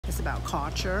It's about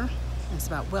culture. It's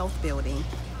about wealth building.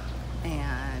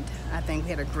 And I think we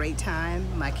had a great time.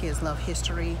 My kids love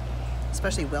history,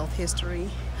 especially wealth history.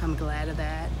 I'm glad of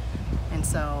that. And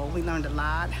so we learned a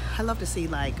lot. I love to see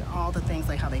like all the things,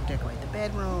 like how they decorate the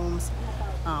bedrooms,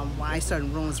 why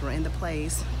certain rooms were in the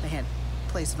place. They had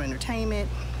places for entertainment,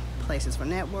 places for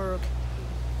network,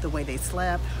 the way they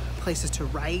slept, places to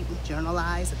write,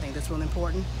 journalize. I think that's really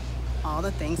important. All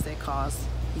the things that cause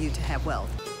you to have wealth.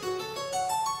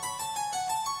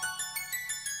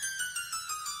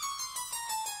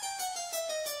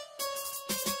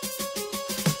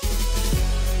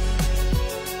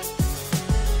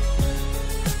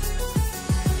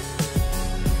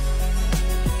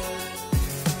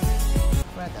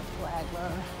 We're at the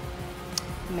Flagler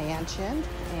mansion,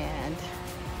 and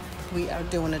we are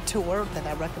doing a tour that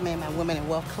I recommend my Women in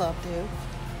Wealth Club do.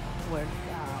 We're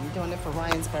doing it for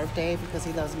Ryan's birthday because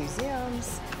he loves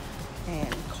museums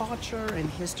and culture and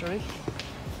history.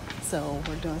 So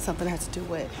we're doing something that has to do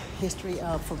with history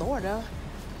of Florida,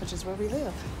 which is where we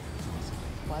live.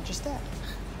 Watch your step.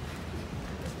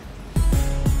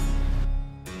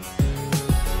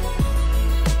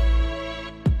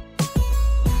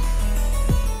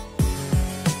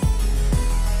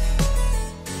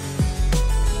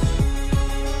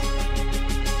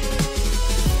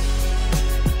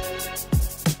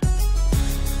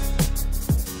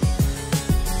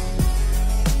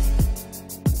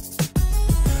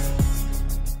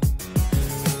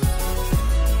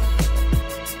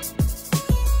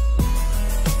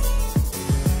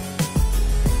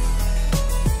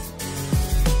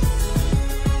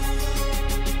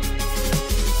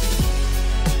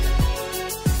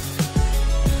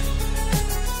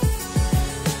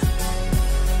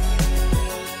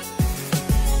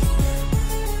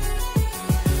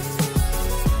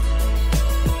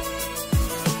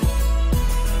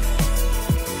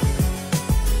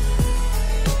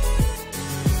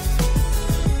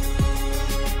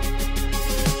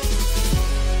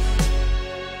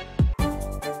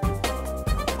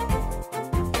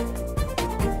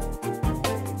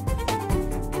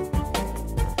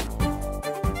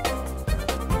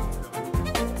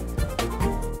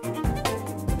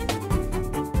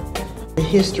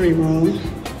 The history room,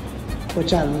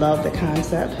 which I love the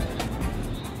concept.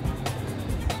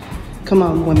 Come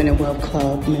on, Women in Wealth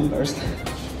Club members.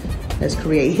 Let's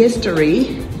create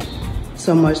history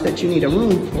so much that you need a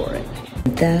room for it.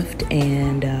 Theft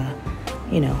and,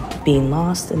 being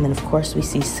lost. And then, of course, we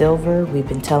see silver. We've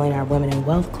been telling our Women in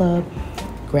Wealth Club,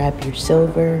 grab your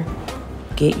silver,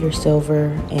 get your silver.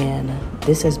 And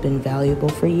this has been valuable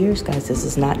for years, guys. This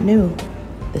is not new.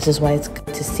 This is why it's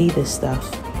good to see this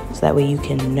stuff. So that way you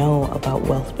can know about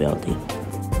wealth building.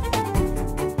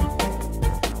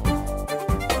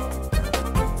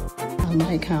 I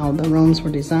like how the rooms were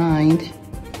designed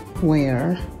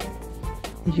where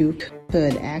you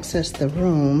could access the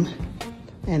room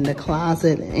and the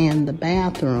closet and the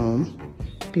bathroom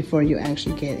before you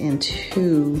actually get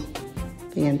into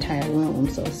the entire room.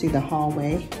 So see the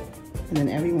hallway, and then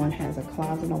everyone has a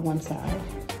closet on one side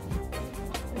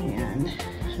and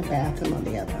a bathroom on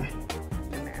the other.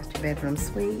 Bedroom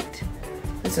suite.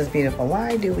 This is beautiful.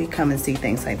 Why do we come and see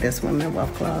things like this, Women in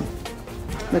Wealth Club?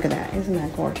 Look at that. Isn't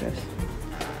that gorgeous?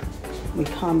 We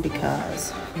come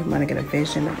because we want to get a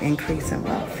vision of increase in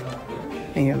wealth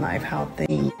in your life, how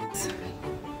things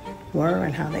were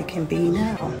and how they can be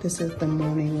now. This is the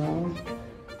morning room,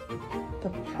 the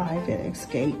private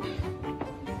escape,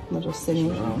 little sitting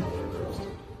room,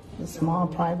 the small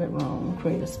private room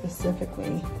created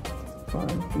specifically for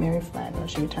Mary Flagler.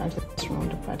 She retired to this room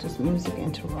to practice music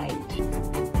and to write.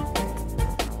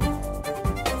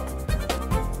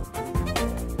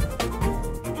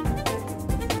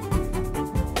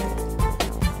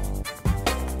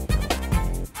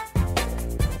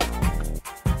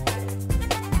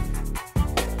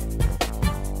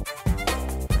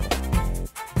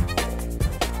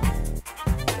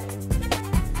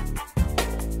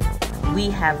 We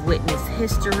have witnessed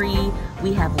history,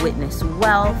 we have witnessed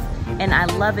wealth, and I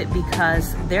love it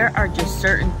because there are just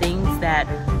certain things that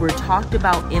were talked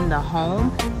about in the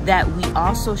home that we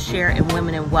also share in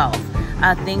Women in Wealth.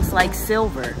 Things like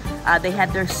silver. They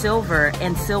had their silver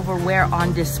and silverware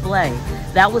on display.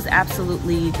 That was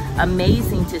absolutely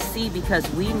amazing to see because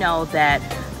we know that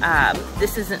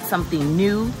this isn't something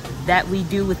new that we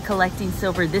do with collecting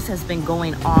silver. This has been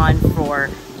going on for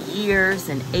years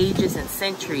and ages and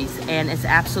centuries, and it's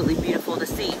absolutely beautiful to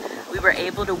see. We were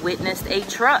able to witness a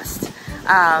trust,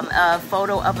 a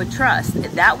photo of a trust.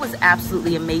 That was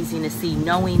absolutely amazing to see,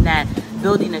 knowing that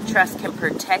building a trust can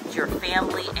protect your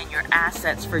family and your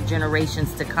assets for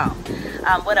generations to come.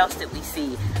 What else did we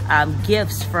see?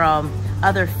 Gifts from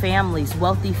other families,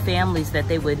 wealthy families, that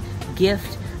they would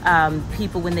gift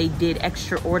people when they did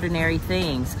extraordinary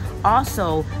things.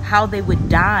 Also, how they would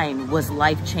dine was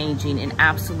life-changing and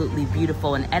absolutely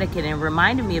beautiful, and etiquette. And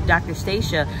reminded me of Dr.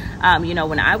 Stacia. You know,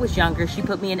 when I was younger, she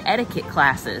put me in etiquette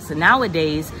classes. And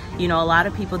nowadays, you know, a lot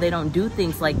of people, they don't do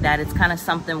things like that. It's kind of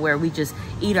something where we just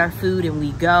eat our food and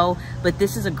we go. But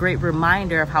this is a great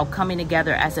reminder of how coming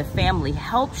together as a family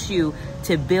helps you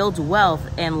to build wealth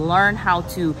and learn how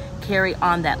to carry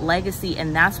on that legacy.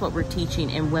 And that's what we're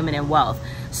teaching in Women in Wealth.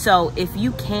 So if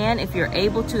you can, if you're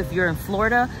able to, if you're in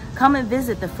Florida, come and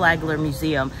visit the Flagler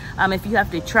Museum. If you have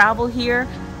to travel here,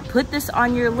 put this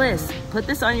on your list, put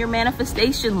this on your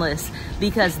manifestation list,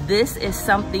 because this is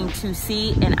something to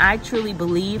see. And I truly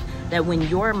believe that when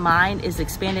your mind is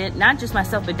expanded, not just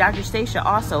myself, but Dr. Stacia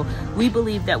also, we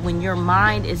believe that when your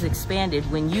mind is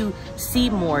expanded, when you see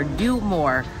more, do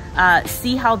more,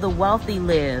 see how the wealthy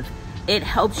live, it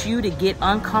helps you to get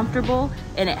uncomfortable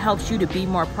and it helps you to be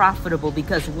more profitable,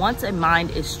 because once a mind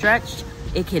is stretched,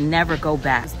 it can never go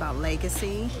back. It's about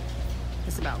legacy,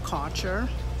 it's about culture,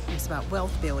 it's about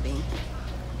wealth building.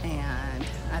 And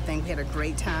I think we had a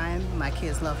great time. My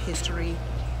kids love history,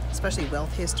 especially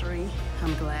wealth history.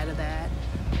 I'm glad of that.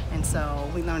 And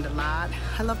so we learned a lot.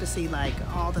 I love to see like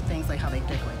all the things, like how they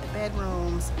decorate the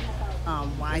bedrooms,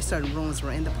 why certain rooms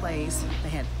were in the place. They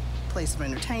had places for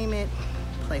entertainment,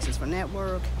 places for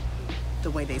network, the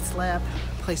way they slept,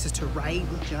 places to write,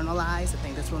 journalize. I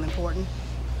think that's really important.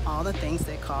 All the things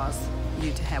that cause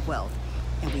you to have wealth.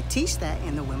 And we teach that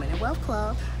in the Women in Wealth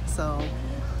Club. So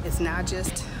it's not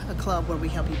just a club where we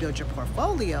help you build your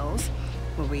portfolios,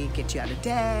 where we get you out of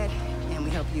debt and we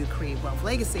help you create wealth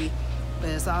legacy, but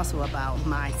it's also about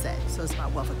mindset. So it's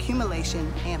about wealth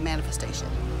accumulation and manifestation.